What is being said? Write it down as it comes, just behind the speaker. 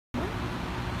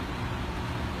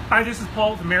Hi, this is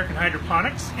Paul with American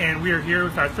Hydroponics, and we are here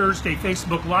with our Thursday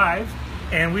Facebook Live,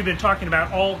 and we've been talking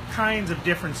about all kinds of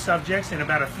different subjects in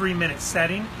about a 3-minute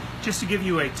setting, just to give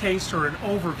you a taste or an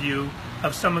overview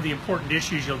of some of the important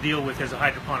issues you'll deal with as a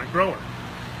hydroponic grower.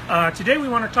 Today we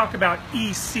want to talk about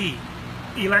EC,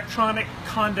 electronic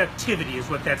conductivity is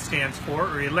what that stands for,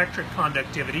 or electric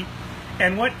conductivity.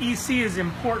 And what EC is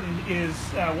important is,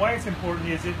 why it's important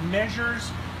is it measures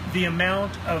the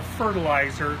amount of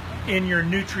fertilizer in your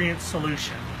nutrient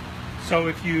solution. So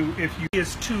if you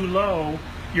is too low,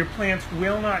 your plants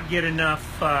will not get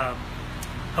enough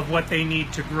of what they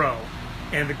need to grow,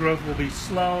 and the growth will be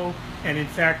slow, and in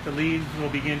fact the leaves will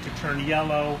begin to turn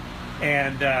yellow,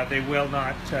 and they will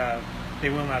not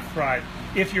thrive.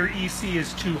 If your EC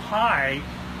is too high,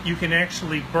 you can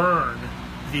actually burn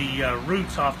the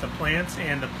roots off the plants,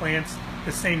 and the plants,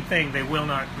 the same thing, they will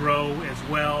not grow as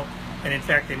well, and in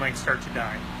fact they might start to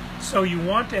die. So you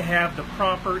want to have the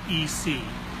proper EC.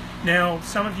 Now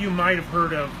some of you might have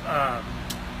heard of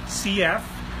CF,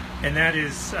 and that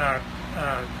is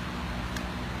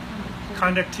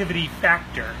conductivity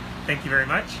factor. Thank you very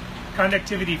much.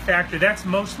 Conductivity factor, that's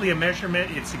mostly a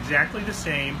measurement. It's exactly the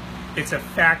same. It's a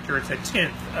factor, it's a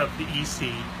tenth of the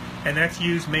EC, and that's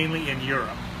used mainly in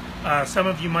Europe. Some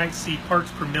of you might see parts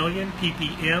per million,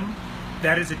 ppm.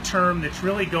 That is a term that's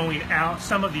really going out.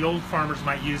 Some of the old farmers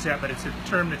might use that, but it's a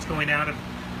term that's going out of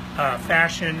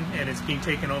fashion, and it's being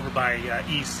taken over by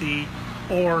EC,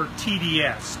 or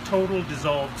TDS, total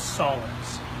dissolved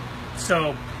solids.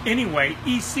 So anyway,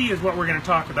 EC is what we're going to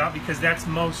talk about because that's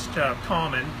most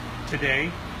common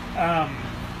today.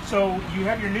 So you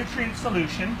have your nutrient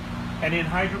solution, and in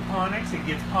hydroponics it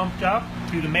gets pumped up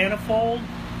through the manifold,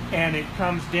 and it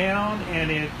comes down,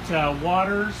 and it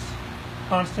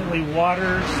constantly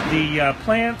waters the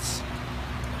plants,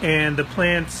 and the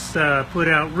plants put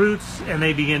out roots, and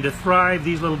they begin to thrive.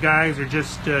 These little guys are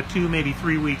just 2, maybe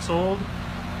 3 weeks old,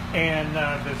 and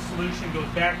the solution goes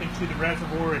back into the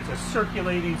reservoir. It's a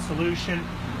circulating solution,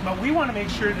 but we want to make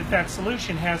sure that that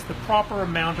solution has the proper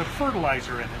amount of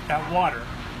fertilizer in it, that water.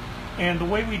 And the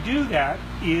way we do that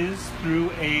is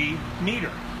through a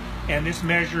meter, and this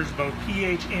measures both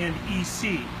pH and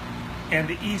EC. And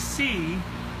the EC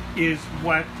is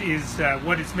what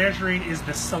it's measuring is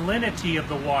the salinity of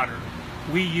the water.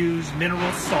 We use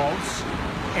mineral salts,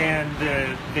 and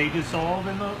they dissolve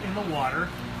in the water.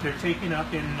 They're taken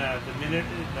up in the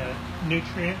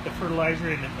nutrient, the fertilizer,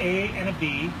 in an A and a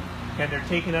B, and they're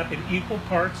taken up in equal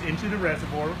parts into the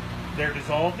reservoir. They're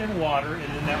dissolved in water, and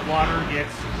then that water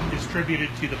gets distributed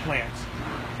to the plants.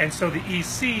 And so the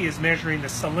EC is measuring the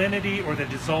salinity or the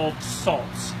dissolved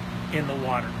salts in the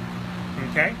water.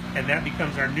 Okay? And that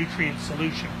becomes our nutrient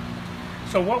solution.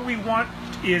 So what we want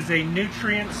is a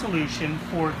nutrient solution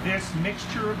for this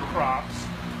mixture of crops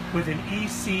with an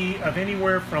EC of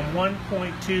anywhere from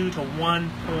 1.2 to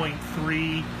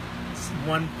 1.3,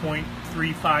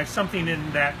 1.35, something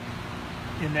in that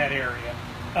area.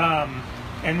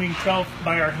 And we can tell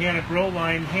by our hand grow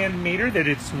line hand meter that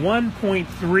it's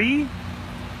 1.3.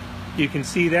 You can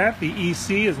see that the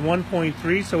EC is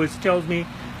 1.3, so it tells me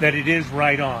that it is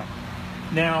right on.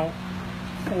 Now,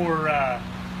 for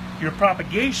your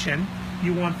propagation,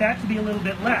 you want that to be a little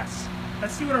bit less.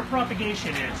 Let's see what our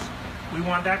propagation is. We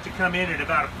want that to come in at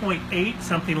about a 0.8,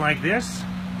 something like this.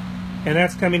 And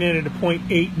that's coming in at a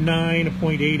 0.89, a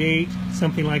 0.88,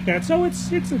 something like that. So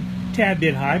it's a tad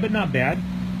bit high, but not bad.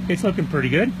 It's looking pretty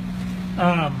good.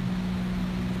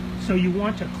 So you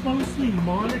want to closely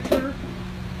monitor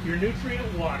your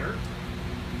nutrient water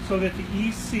so that the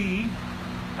EC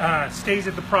stays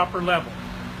at the proper level,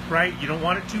 right? You don't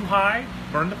want it too high,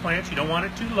 burn the plants. You don't want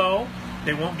it too low.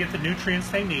 They won't get the nutrients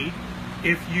they need.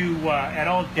 If you at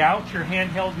all doubt your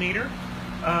handheld meter,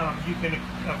 you can,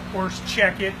 of course,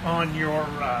 check it on your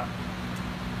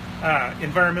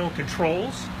environmental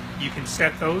controls. You can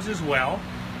set those as well.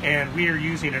 And we are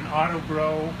using an auto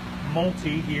grow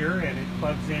multi here, and it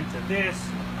plugs into this.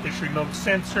 This remote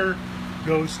sensor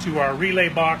goes to our relay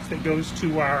box that goes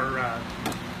to our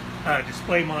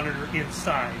display monitor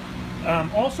inside.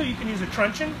 Also, you can use a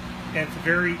truncheon, and it's a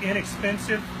very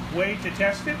inexpensive way to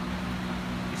test it.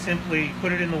 You simply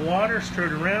put it in the water, stir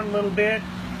it around a little bit,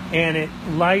 and it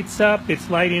lights up. It's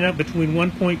lighting up between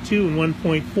 1.2 and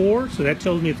 1.4, so that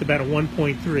tells me it's about a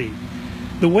 1.3.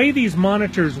 The way these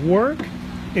monitors work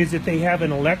is that they have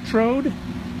an electrode,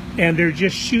 and they're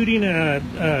just shooting a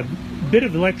bit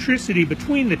of electricity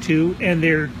between the two, and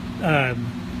they're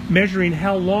measuring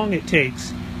how long it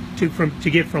takes to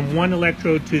get from one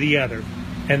electrode to the other,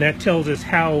 and that tells us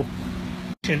how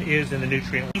it is in the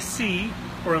nutrient. EC,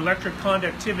 or electric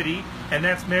conductivity, and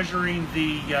that's measuring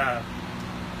the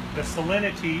the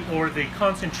salinity or the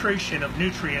concentration of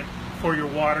nutrient for your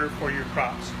water for your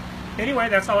crops. Anyway,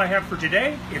 that's all I have for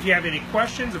today. If you have any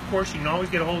questions, of course, you can always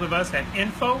get a hold of us at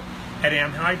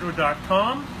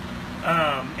info@amhydro.com.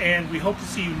 And we hope to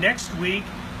see you next week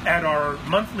at our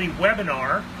monthly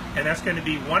webinar, and that's going to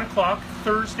be 1 o'clock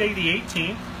Thursday the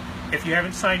 18th. If you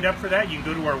haven't signed up for that, you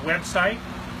can go to our website,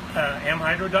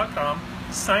 amhydro.com.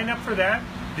 Sign up for that.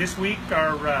 This week,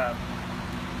 our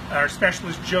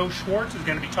specialist Joe Schwartz is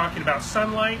going to be talking about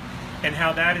sunlight and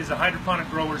how that is a hydroponic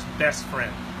grower's best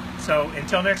friend. So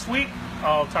until next week,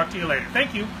 I'll talk to you later.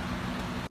 Thank you.